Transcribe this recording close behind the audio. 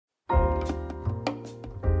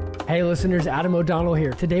Hey listeners, Adam O'Donnell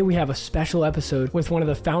here. Today we have a special episode with one of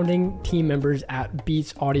the founding team members at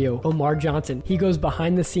Beats Audio, Omar Johnson. He goes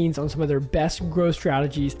behind the scenes on some of their best growth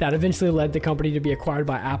strategies that eventually led the company to be acquired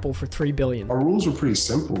by Apple for $3 billion. Our rules are pretty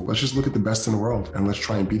simple. Let's just look at the best in the world and let's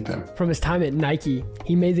try and beat them. From his time at Nike,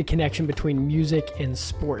 he made the connection between music and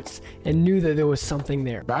sports and knew that there was something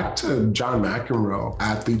there. Back to John McEnroe,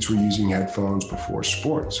 athletes were using headphones before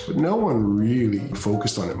sports, but no one really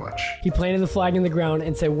focused on it much. He planted the flag in the ground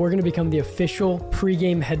and said, we're going to become the official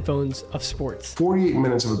pre-game headphones of sports. 48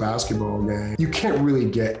 minutes of a basketball game, you can't really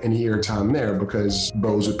get any airtime there because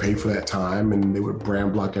Bose would pay for that time and they would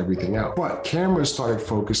brand block everything out. But cameras started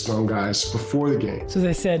focused on guys before the game. So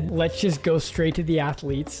they said, let's just go straight to the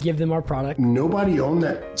athletes, give them our product. Nobody owned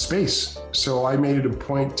that space. So I made it a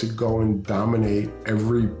point to go and dominate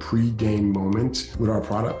every pre-game moment with our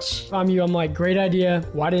products. I'm like, great idea.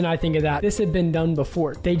 Why didn't I think of that? This had been done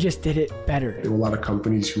before. They just did it better. There were a lot of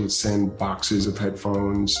companies who would send boxes of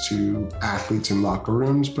headphones to athletes in locker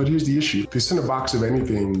rooms, but here's the issue. If they send a box of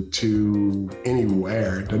anything to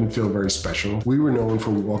anywhere, it doesn't feel very special. We were known for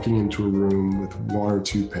walking into a room with one or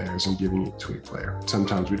two pairs and giving it to a player.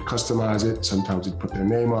 Sometimes we'd customize it, sometimes we'd put their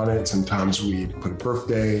name on it, sometimes we'd put a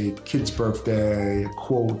birthday, kid's birthday, a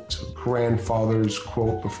quote, grandfather's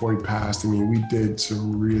quote before he passed. I mean, we did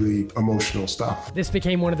some really emotional stuff. This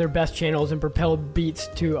became one of their best channels and propelled Beats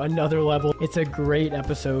to another level. It's a great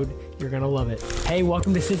episode. You're going to love it. Hey,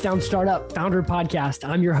 welcome to Sit Down Startup Founder Podcast.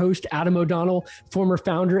 I'm your host, Adam O'Donnell, former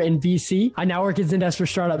founder and VC. I now work at Zendesk for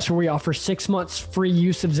Startups, where we offer 6 months free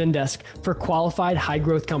use of Zendesk for qualified high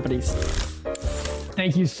growth companies.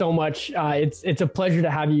 Thank you so much. It's a pleasure to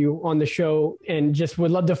have you on the show, and just would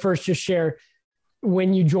love to first just share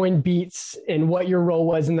when you joined Beats and what your role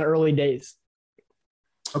was in the early days.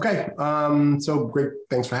 Okay. So great.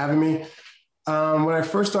 Thanks for having me. When I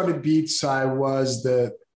first started Beats, I was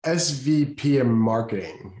the SVP of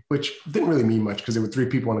marketing, which didn't really mean much because there were 3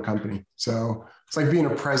 people in the company. So it's like being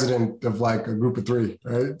a president of like a group of 3,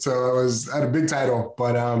 right? So I had a big title,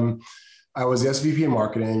 but I was the SVP of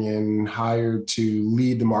marketing and hired to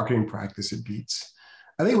lead the marketing practice at Beats.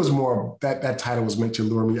 I think it was more that title was meant to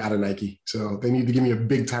lure me out of Nike. So they need to give me a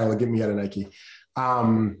big title to get me out of Nike.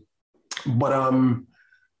 When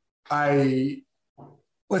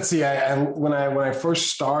I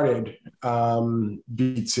first started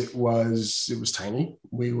Beats, it was tiny.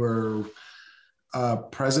 We were a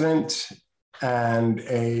president and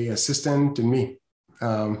a assistant and me.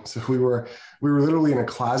 So we were literally in a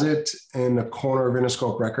closet in the corner of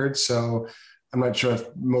Interscope Records. So I'm not sure if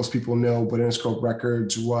most people know, but Interscope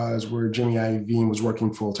Records was where Jimmy Iovine was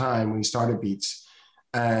working full time when he started Beats.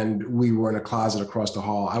 And we were in a closet across the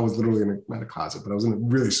hall. I was literally not a closet, but I was in a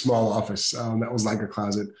really small office. That was like a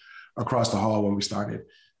closet across the hall when we started.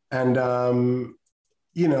 And, the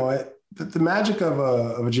magic of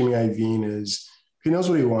a Jimmy Iovine is he knows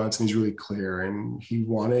what he wants and he's really clear. And he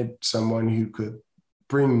wanted someone who could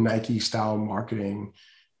bring Nike style marketing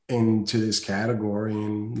into this category.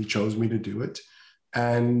 And he chose me to do it.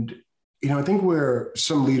 And I think where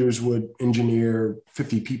some leaders would engineer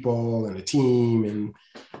 50 people and a team, and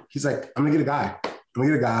he's like, I'm gonna get a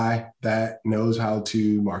guy that knows how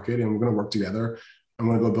to market, and we're gonna work together. I'm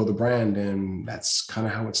gonna go build a brand. And that's kind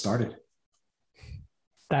of how it started.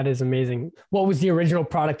 That is amazing. What was the original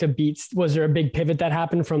product of Beats? Was there a big pivot that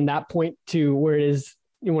happened from that point to where it is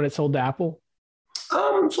when it sold to Apple?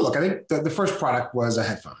 So look, I think the first product was a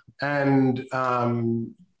headphone, and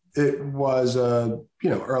it was a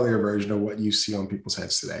earlier version of what you see on people's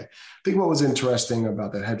heads today. I think what was interesting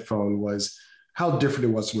about that headphone was how different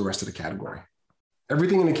it was from the rest of the category.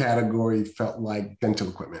 Everything in the category felt like dental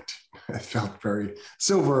equipment. It felt very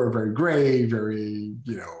silver, very gray, very,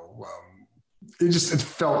 it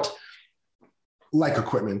felt like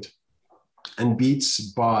equipment. And Beats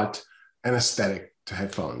bought an aesthetic to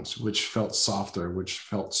headphones, which felt softer, which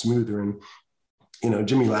felt smoother. And,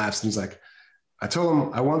 Jimmy laughs and he's like, I told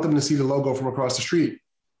him I want them to see the logo from across the street.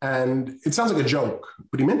 And it sounds like a joke,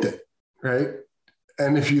 but he meant it, right?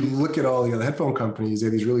 And if you look at all the other headphone companies, they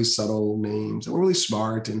have these really subtle names that were really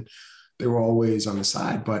smart and they were always on the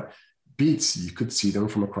side. But Beats, you could see them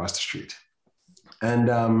from across the street. And,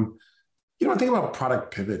 think about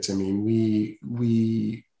product pivots. I mean, we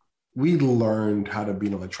learned how to be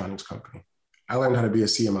an electronics company. I learned how to be a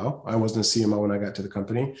CMO. I wasn't a CMO when I got to the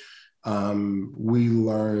company. We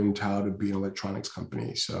learned how to be an electronics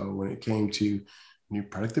company. So when it came to new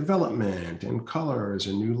product development and colors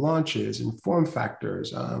and new launches and form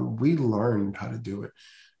factors, we learned how to do it.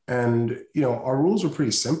 And, our rules were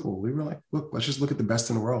pretty simple. We were like, look, let's just look at the best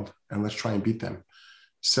in the world and let's try and beat them.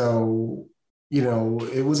 So,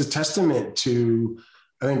 it was a testament to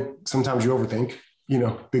I think sometimes you overthink,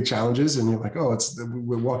 big challenges, and you're like, oh,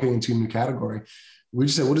 we're walking into a new category. We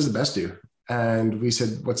just said, what does the best do? And we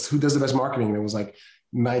said, who does the best marketing? And it was like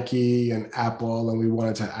Nike and Apple, and we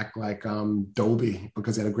wanted to act like Dolby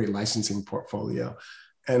because they had a great licensing portfolio.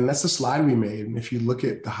 And that's the slide we made. And if you look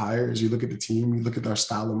at the hires, you look at the team, you look at our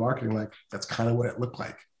style of marketing, like that's kind of what it looked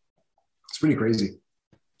like. It's pretty crazy.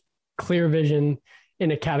 Clear vision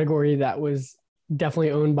in a category that was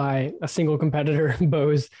definitely owned by a single competitor,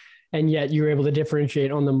 Bose, and yet you were able to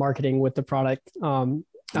differentiate on the marketing with the product.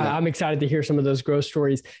 I'm excited to hear some of those growth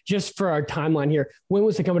stories. Just for our timeline here, when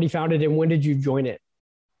was the company founded and when did you join it?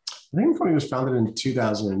 I think the company was founded in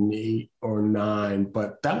 2008 or 9,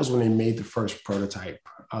 but that was when they made the first prototype.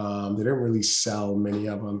 They didn't really sell many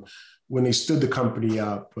of them. When they stood the company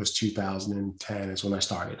up was 2010 is when I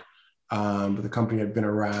started. But the company had been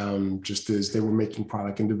around just as they were making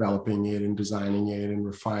product and developing it and designing it and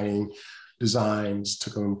refining designs.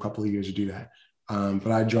 Took them a couple of years to do that.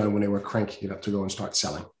 But I joined when they were cranking it up to go and start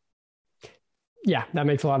selling. Yeah, that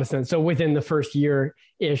makes a lot of sense. So within the first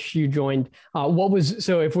year-ish, you joined.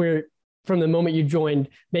 If we're from the moment you joined,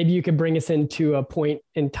 maybe you could bring us into a point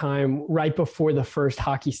in time right before the first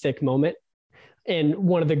hockey stick moment and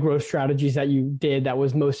one of the growth strategies that you did that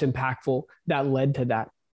was most impactful that led to that.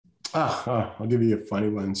 I'll give you a funny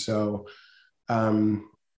one. So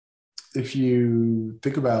if you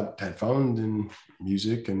think about headphones and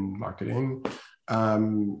music and marketing,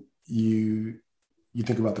 you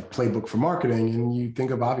think about the playbook for marketing and you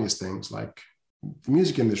think of obvious things like the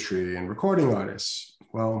music industry and recording artists.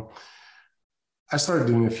 Well, I started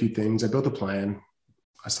doing a few things. I built a plan.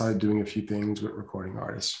 I started doing a few things with recording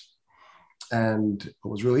artists. And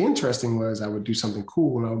what was really interesting was I would do something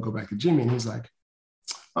cool and I would go back to Jimmy and he's like,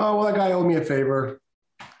 oh, well, that guy owed me a favor.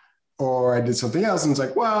 Or I did something else and he's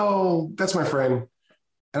like, well, that's my friend.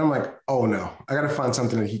 And I'm like, oh no, I got to find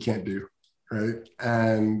something that he can't do. Right.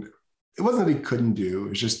 And it wasn't that he couldn't do. It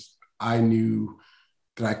was just, I knew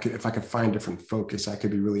that if I could find different focus, I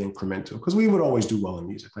could be really incremental because we would always do well in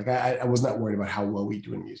music. Like I was not worried about how well we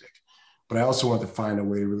do in music, but I also wanted to find a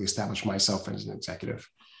way to really establish myself as an executive.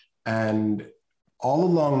 And all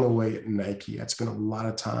along the way at Nike, I'd spent a lot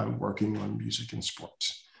of time working on music and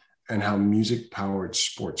sports and how music powered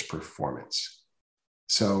sports performance.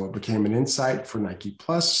 So it became an insight for Nike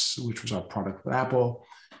Plus, which was our product with Apple.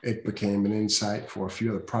 It became an insight for a few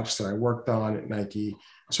other projects that I worked on at Nike.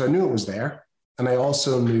 So I knew it was there. And I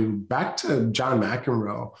also knew back to John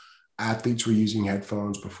McEnroe, athletes were using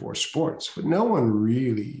headphones before sports, but no one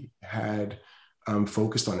really had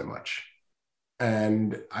focused on it much.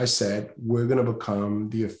 And I said, we're going to become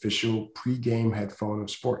the official pregame headphone of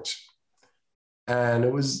sports. And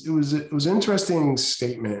it was an interesting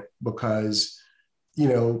statement because,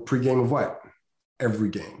 pregame of what? Every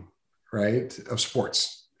game, right? Of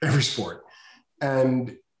sports, every sport.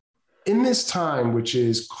 And in this time, which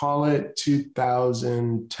is, call it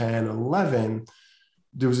 2010, 11,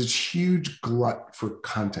 there was this huge glut for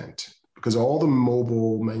content because all the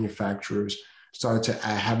mobile manufacturers started to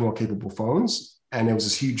have more capable phones. And there was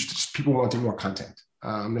this huge, people wanting more content.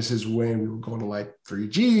 This is when we were going to like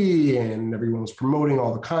 3G and everyone was promoting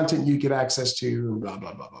all the content you get access to and blah,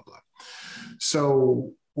 blah, blah, blah, blah.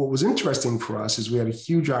 So what was interesting for us is we had a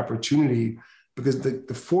huge opportunity because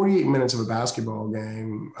the 48 minutes of a basketball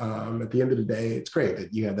game, at the end of the day, it's great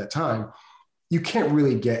that you have that time. You can't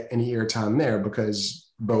really get any airtime there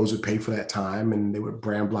because Bose would pay for that time and they would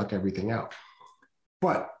brand block everything out.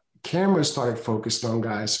 But cameras started focused on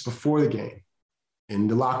guys before the game, in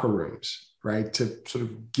the locker rooms, right? To sort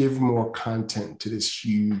of give more content to this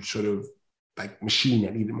huge sort of like machine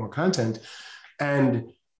that needed more content.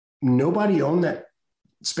 And nobody owned that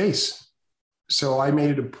space. So I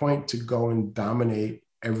made it a point to go and dominate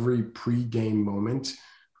every pre-game moment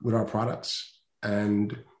with our products.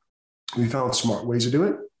 And we found smart ways to do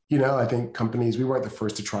it. I think companies, we weren't the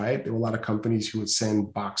first to try it. There were a lot of companies who would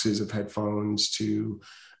send boxes of headphones to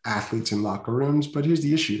athletes in locker rooms. But here's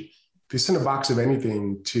the issue. If you send a box of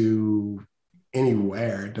anything to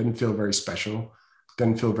anywhere, it doesn't feel very special,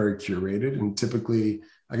 doesn't feel very curated. And typically,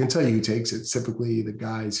 I can tell you who takes it. It's typically the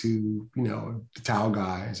guys who, the towel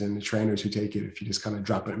guys and the trainers who take it if you just kind of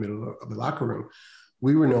drop it in the middle of the locker room.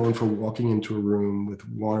 We were known for walking into a room with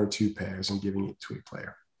one or two pairs and giving it to a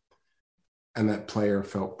player. And that player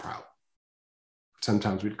felt proud.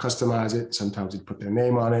 Sometimes we'd customize it. Sometimes we'd put their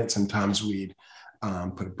name on it. Sometimes we'd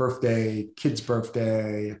put a birthday, kid's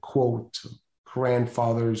birthday, a quote, a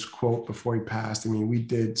grandfather's quote before he passed. I mean, we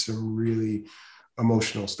did some really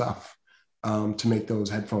emotional stuff to make those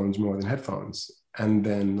headphones more than headphones. And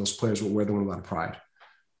then those players will wear them with a lot of pride.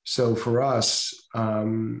 So for us,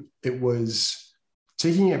 it was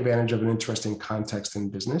taking advantage of an interesting context in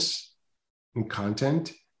business and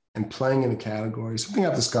content and playing in a category, something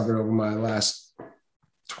I've discovered over my last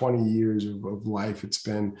 20 years of life. It's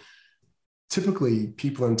been typically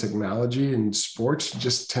people in technology and sports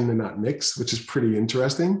just tend to not mix, which is pretty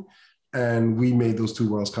interesting. And we made those two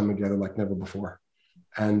worlds come together like never before.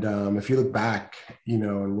 And if you look back,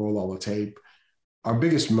 and roll all the tape, our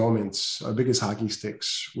biggest moments, our biggest hockey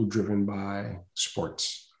sticks were driven by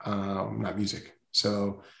sports, not music.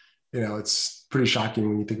 So, it's pretty shocking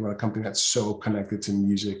when you think about a company that's so connected to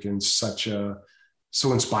music and so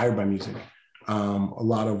inspired by music. A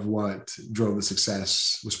lot of what drove the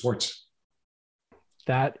success was sports.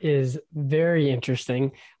 That is very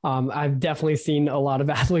interesting. I've definitely seen a lot of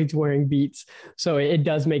athletes wearing Beats, so it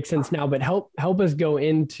does make sense now. But help us go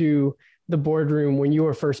into the boardroom when you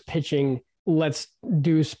were first pitching. Let's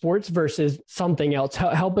do sports versus something else.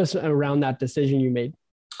 Help us around that decision you made.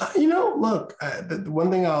 Look, the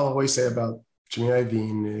one thing I'll always say about Jimmy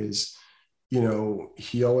Iovine is,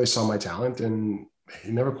 he always saw my talent and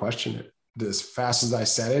he never questioned it. As fast as I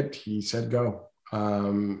said it, he said go.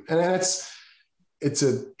 And it's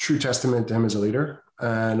a true testament to him as a leader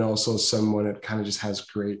and also someone that kind of just has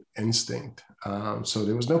great instinct. So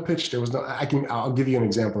there was no pitch. There was no, I'll give you an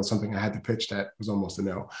example of something I had to pitch that was almost a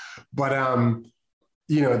no. But, at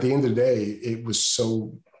the end of the day, it was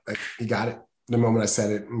so like, he got it. The moment I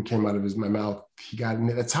said it and came out of my mouth, he got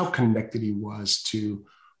it. That's how connected he was to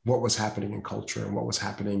what was happening in culture and what was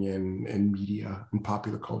happening in media and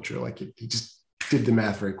popular culture. Like he just did the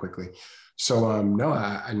math very quickly. So no,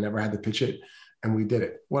 I never had to pitch it. And we did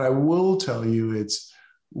it. What I will tell you is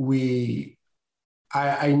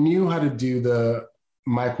I knew how to do the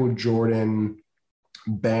Michael Jordan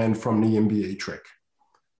banned from the NBA trick.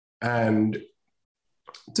 And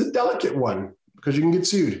it's a delicate one because you can get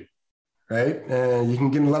sued, right? And you can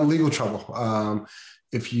get in a lot of legal trouble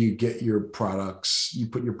if you put your products in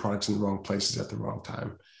the wrong places at the wrong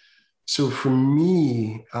time. So for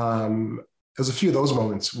me, there's a few of those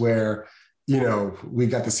moments where we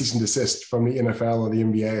got the cease and desist from the NFL or the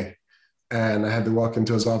NBA, and I had to walk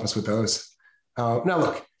into his office with those. Now,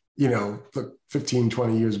 look, 15,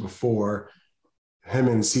 20 years before, him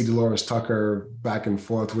and C. Dolores Tucker back and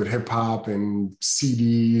forth with hip hop and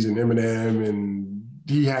CDs and Eminem, and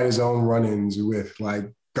he had his own run-ins with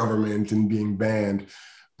like government and being banned.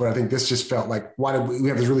 But I think this just felt like, why did we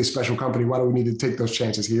have this really special company? Why do we need to take those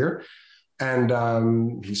chances here?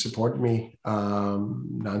 And he supported me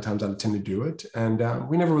 9 times out of 10 to do it. And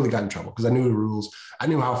we never really got in trouble because I knew the rules. I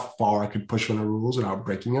knew how far I could push on the rules without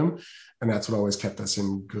breaking them. And that's what always kept us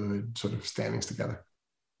in good sort of standings together.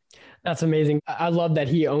 That's amazing. I love that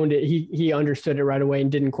he owned it. He understood it right away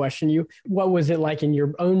and didn't question you. What was it like in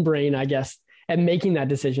your own brain, I guess, and making that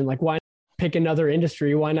decision? Like, why pick another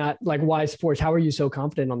industry? Why not? Like, why sports? How are you so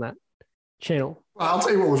confident on that channel? Well, I'll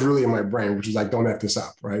tell you what was really in my brain, which is like, don't F this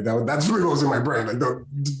up, right? That's really what was in my brain. Like,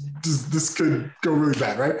 this could go really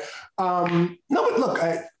bad, right? No, but look,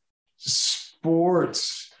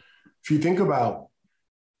 sports, if you think about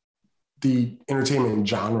the entertainment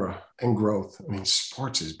genre and growth, I mean,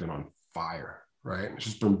 sports has been on fire, right? It's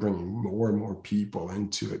just been bringing more and more people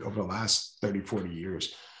into it over the last 30, 40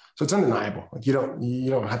 years. So it's undeniable. Like you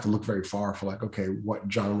don't have to look very far for like, okay,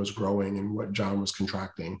 what genre was growing and what genre was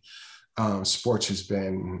contracting. Sports has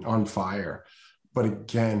been on fire. But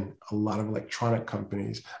again, a lot of electronic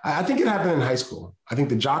companies. I think it happened in high school. I think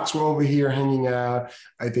the jocks were over here hanging out.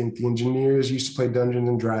 I think the engineers used to play Dungeons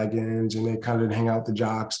and Dragons and they kind of didn't hang out with the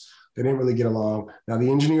jocks. They didn't really get along. Now the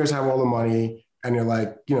engineers have all the money and they're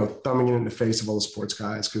like, thumbing it in the face of all the sports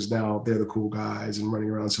guys because now they're the cool guys and running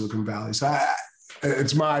around Silicon Valley. So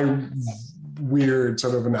it's my weird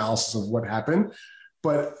sort of analysis of what happened.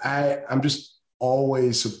 But I'm just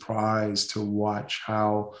always surprised to watch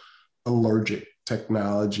how allergic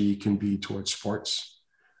technology can be towards sports.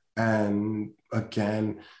 And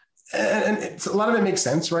again, and it's a lot of it makes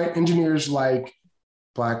sense, right? Engineers like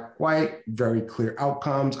black, white, very clear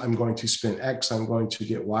outcomes. I'm going to spin X, I'm going to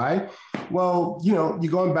get Y. Well, you're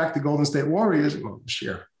going back to Golden State Warriors, well, this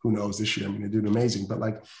year, who knows this year, I'm going to do amazing.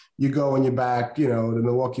 But you go and you back, the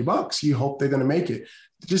Milwaukee Bucks, you hope they're going to make it.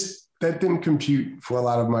 Just that didn't compute for a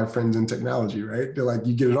lot of my friends in technology, right? They're like,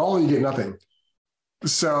 you get it all, you get nothing.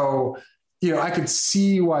 So, I could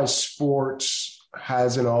see why sports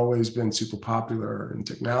hasn't always been super popular in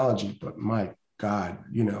technology, but my God,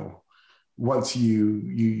 once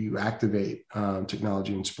you activate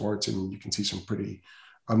technology in sports and you can see some pretty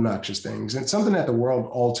obnoxious things. And it's something that the world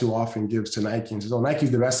all too often gives to Nike and says, oh, Nike's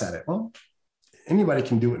the best at it. Well, anybody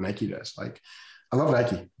can do what Nike does. I love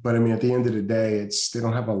Nike, but I mean, at the end of the day, they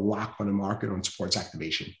don't have a lock on the market on sports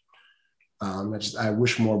activation. I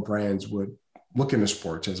wish more brands would look into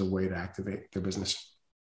sports as a way to activate their business.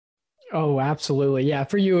 Oh, absolutely. Yeah.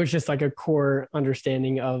 For you, it's just like a core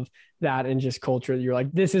understanding of that and just culture. You're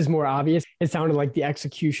like, this is more obvious. It sounded like the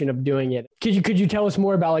execution of doing it. Could you tell us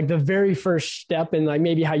more about like the very first step and like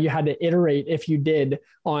maybe how you had to iterate, if you did,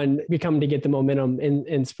 on becoming to get the momentum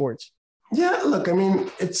in sports? Yeah, look, I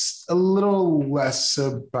mean, it's a little less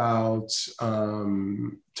about,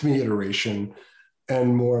 to me, iteration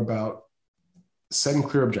and more about setting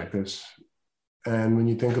clear objectives. And when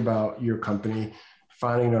you think about your company,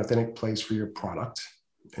 finding an authentic place for your product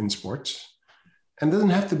in sports. And it doesn't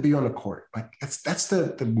have to be on the court. Like that's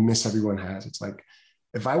the miss everyone has. It's like,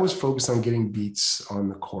 if I was focused on getting beats on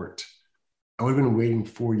the court, I would have been waiting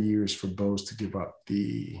 4 years for Bose to give up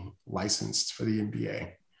the license for the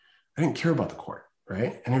NBA. I didn't care about the court,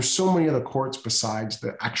 right? And there's so many other courts besides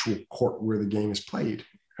the actual court where the game is played,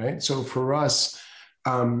 right? So for us,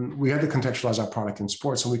 we had to contextualize our product in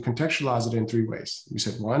sports, and we contextualize it in 3 ways. We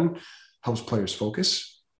said, one, helps players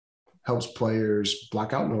focus, helps players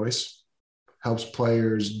block out noise, helps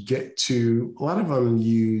players get to, a lot of them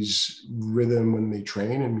use rhythm when they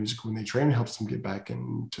train and music when they train, it helps them get back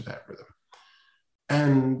into that rhythm.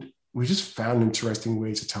 And we just found interesting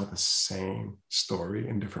ways to tell the same story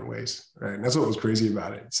in different ways, right? And that's what was crazy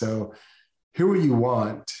about it. So Hear What You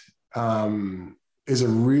Want is a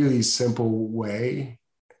really simple way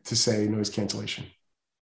to say noise cancellation.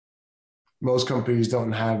 Most companies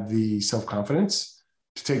don't have the self-confidence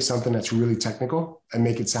to take something that's really technical and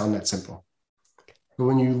make it sound that simple. But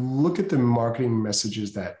when you look at the marketing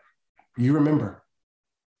messages that you remember,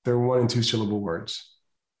 they're 1 and 2 syllable words.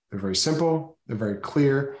 They're very simple, they're very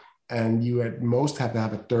clear, and you at most have to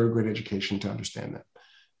have a 3rd grade education to understand them.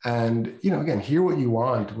 And, again, Hear What You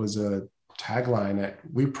Want was a tagline that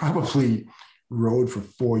we probably rode for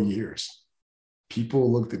 4 years.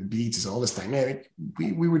 People looked at beats as all this dynamic.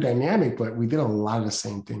 We were dynamic, but we did a lot of the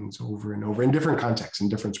same things over and over in different contexts, in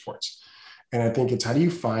different sports. And I think it's, how do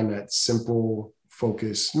you find that simple,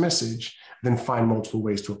 focused message, then find multiple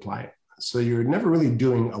ways to apply it? So you're never really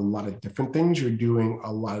doing a lot of different things. You're doing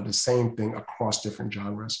a lot of the same thing across different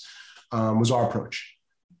genres, was our approach.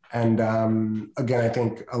 And again, I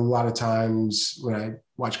think a lot of times when I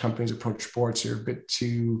watch companies approach sports, they're a bit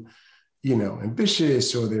too,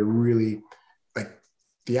 ambitious, or they're really, like,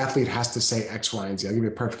 the athlete has to say X, Y, and Z. I'll give you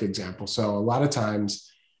a perfect example. So a lot of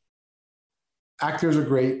times actors are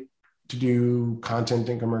great to do content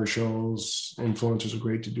and commercials. Influencers are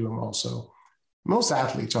great to do them also. Most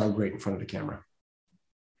athletes aren't great in front of the camera,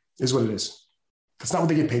 is what it is. That's not what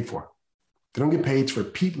they get paid for. They don't get paid for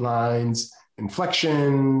repeat lines,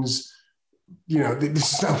 inflections.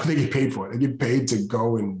 This is not what they get paid for. They get paid to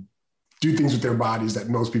go and do things with their bodies that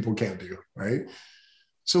most people can't do, right?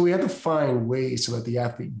 So we had to find ways to let the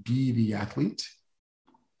athlete be the athlete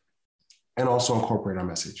and also incorporate our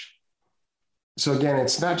message. So again,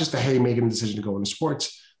 it's not just making a decision to go into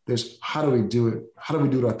sports. There's, how do we do it? How do we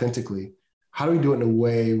do it authentically? How do we do it in a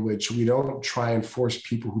way which we don't try and force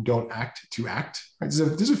people who don't act to act? Right?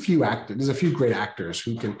 There's a few actors. There's a few great actors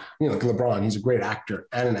who can, like LeBron, he's a great actor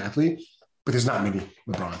and an athlete, but there's not many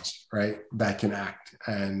LeBrons, right, that can act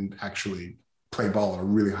and actually play ball at a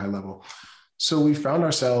really high level. So we found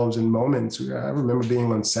ourselves in moments. I remember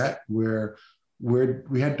being on set where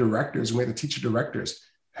we had directors and we had to teach the directors,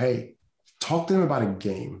 hey, talk to them about a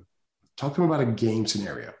game. Talk to them about a game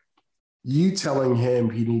scenario. You telling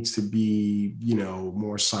him he needs to be,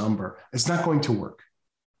 more somber, it's not going to work.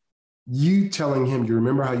 You telling him, you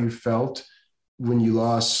remember how you felt when you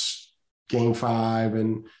lost game 5,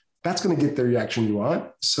 and that's going to get the reaction you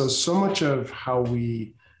want. So much of how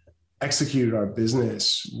we executed our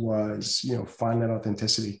business was, find that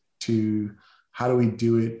authenticity to how do we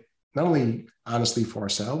do it, not only honestly for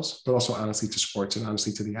ourselves, but also honestly to sports and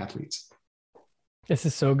honestly to the athletes. This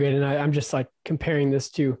is so good. And I'm just like comparing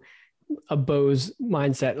this to a Bose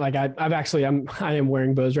mindset. Like I am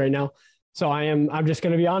wearing Bose right now. So I'm just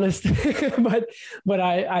going to be honest, but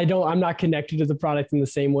I'm not connected to the product in the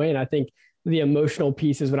same way. And I think the emotional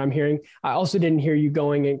piece is what I'm hearing. I also didn't hear you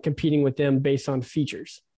going and competing with them based on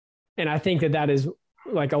features. And I think that is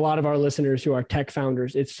like a lot of our listeners who are tech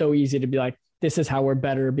founders. It's so easy to be like, this is how we're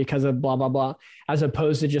better because of blah, blah, blah, as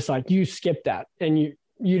opposed to just like, you skip that and you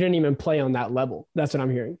didn't even play on that level. That's what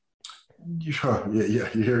I'm hearing. Yeah, you're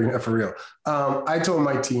hearing that for real. I told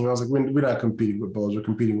my team, I was like, we're not competing with Bose, we're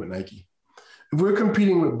competing with Nike. If we're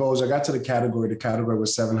competing with Bose, I got to the category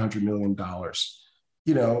was $700 million.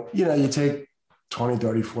 You take 20,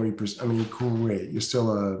 30, 40%. I mean, great. You're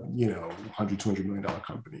still a, $100, $200 million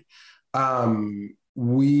company.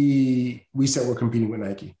 We said we're competing with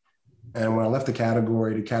Nike. And when I left the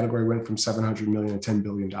category went from 700 million to $10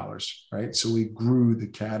 billion, right? So we grew the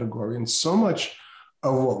category, and so much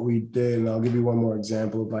of what we did, and I'll give you one more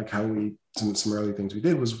example of like how some early things we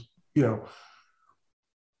did was,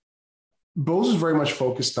 Bose was very much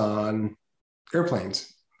focused on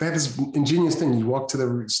airplanes. They had this ingenious thing. You walk to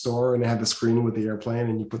the store and they had the screen with the airplane,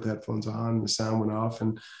 and you put the headphones on, the sound went off,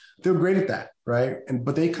 and they were great at that, right?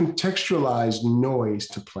 But they contextualized noise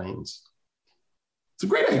to planes. It's a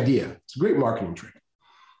great idea. It's a great marketing trick.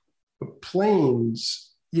 But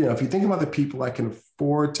planes, if you think about the people that can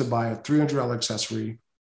afford to buy a $300 accessory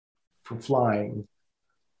for flying,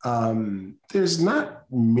 there's not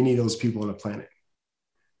many of those people on the planet.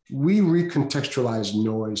 We recontextualize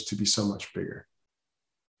noise to be so much bigger.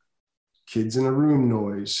 Kids in a room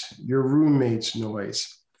noise, your roommate's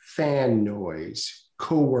noise, fan noise,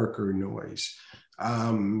 coworker noise,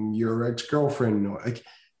 your ex-girlfriend noise. Like,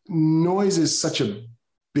 noise is such a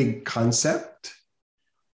big concept.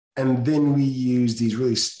 And then we use these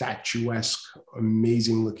really statuesque,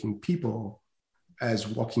 amazing looking people as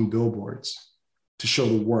walking billboards to show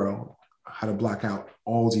the world how to block out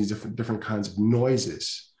all these different kinds of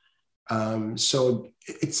noises. So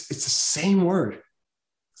it's the same word.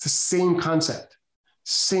 It's the same concept,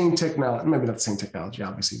 same technology. Maybe not the same technology.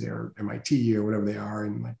 Obviously, they're MIT or whatever they are,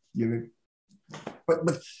 and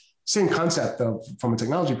but same concept from a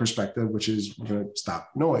technology perspective, which is we're going to stop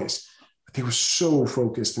noise. But they were so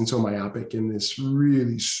focused and so myopic in this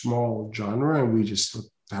really small genre, and we just looked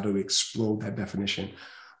how to explode that definition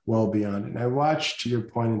well beyond it. And I watched, to your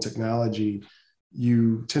point in technology,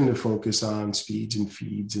 you tend to focus on speeds and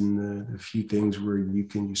feeds and the few things where you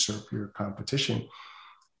can usurp your competition.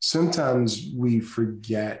 Sometimes we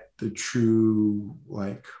forget the true,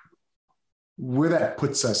 like, where that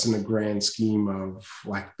puts us in the grand scheme of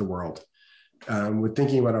like the world. We're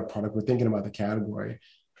thinking about our product, we're thinking about the category,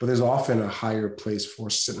 but there's often a higher place for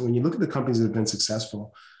us. When you look at the companies that have been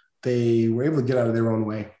successful, they were able to get out of their own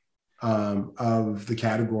way of the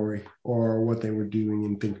category or what they were doing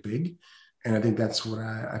and think big. And I think that's what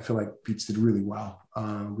I feel like Beats did really well.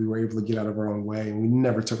 We were able to get out of our own way, and we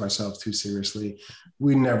never took ourselves too seriously.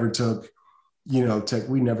 We never took, we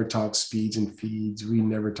never talked speeds and feeds. We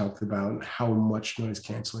never talked about how much noise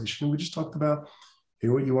cancellation. We just talked about,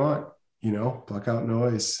 hear what you want, block out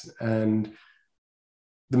noise. And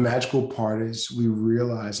the magical part is we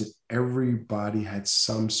realized that everybody had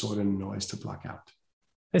some sort of noise to block out.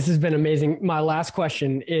 This has been amazing. My last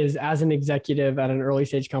question is, as an executive at an early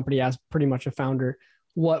stage company, as pretty much a founder,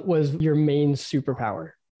 what was your main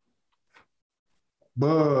superpower?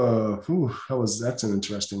 That's an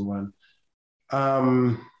interesting one.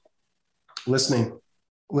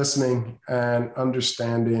 Listening and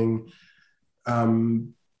understanding.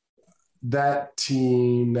 That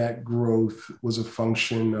team, that growth was a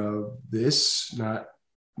function of this, not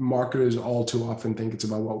marketers all too often think it's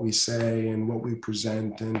about what we say and what we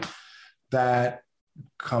present, and that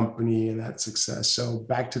company and that success. So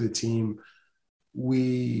back to the team,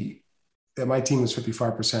 my team was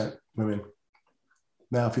 55% women.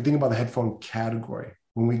 Now, if you think about the headphone category,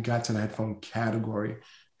 when we got to the headphone category,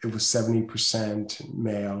 it was 70%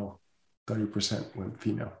 male, 30%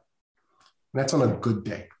 female. And that's on a good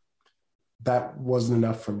day. That wasn't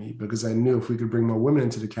enough for me because I knew if we could bring more women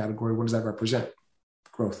into the category, what does that represent?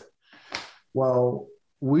 Growth. Well,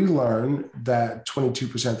 we learned that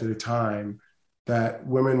 22% of the time that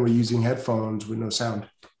women were using headphones with no sound.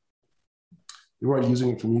 They weren't using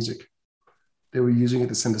it for music. They were using it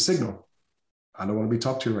to send a signal. I don't want to be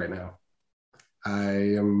talked to right now. I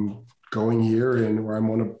am going here and where I'm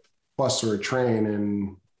on a bus or a train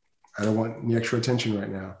and I don't want any extra attention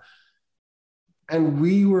right now. And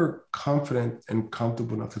we were confident and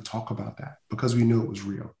comfortable enough to talk about that because we knew it was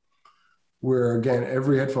real. Where, again,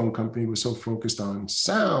 every headphone company was so focused on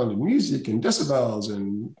sound and music and decibels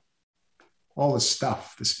and all the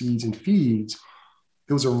stuff, the speeds and feeds.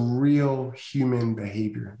 There was a real human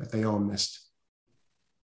behavior that they all missed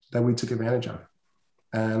that we took advantage of.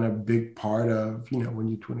 And a big part of,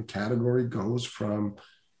 when a category goes from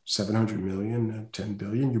 700 million to 10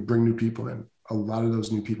 billion, you bring new people in. A lot of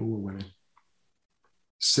those new people were women.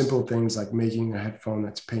 Simple things like making a headphone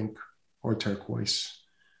that's pink or turquoise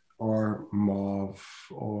or mauve,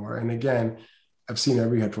 and again, I've seen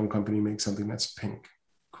every headphone company make something that's pink.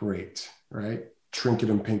 Great, right?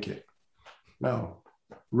 Trinket and pink it. No,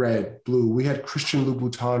 red, blue. We had Christian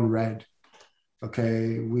Louboutin red.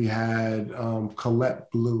 Okay, we had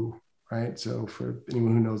Colette blue, right? So for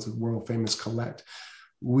anyone who knows the world famous Colette,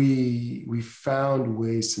 we found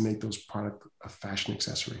ways to make those products a fashion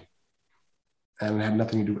accessory. And it had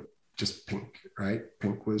nothing to do with just pink, right?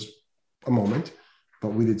 Pink was a moment.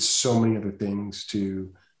 but we did so many other things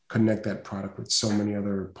to connect that product with so many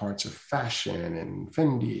other parts of fashion and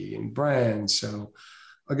Fendi and brands. So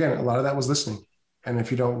again, a lot of that was listening. And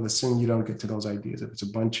if you don't listen, you don't get to those ideas. If it's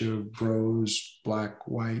a bunch of bros, black,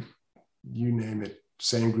 white, you name it,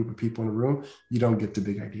 same group of people in a room, you don't get to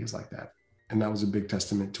big ideas like that. And that was a big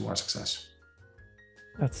testament to our success.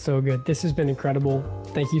 That's so good. This has been incredible.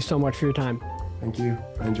 Thank you so much for your time. Thank you.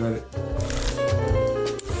 I enjoyed it.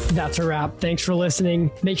 That's a wrap. Thanks for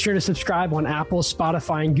listening. Make sure to subscribe on Apple,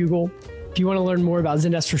 Spotify, and Google. If you want to learn more about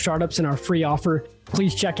Zendesk for Startups and our free offer,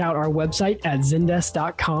 please check out our website at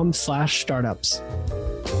zendesk.com/startups.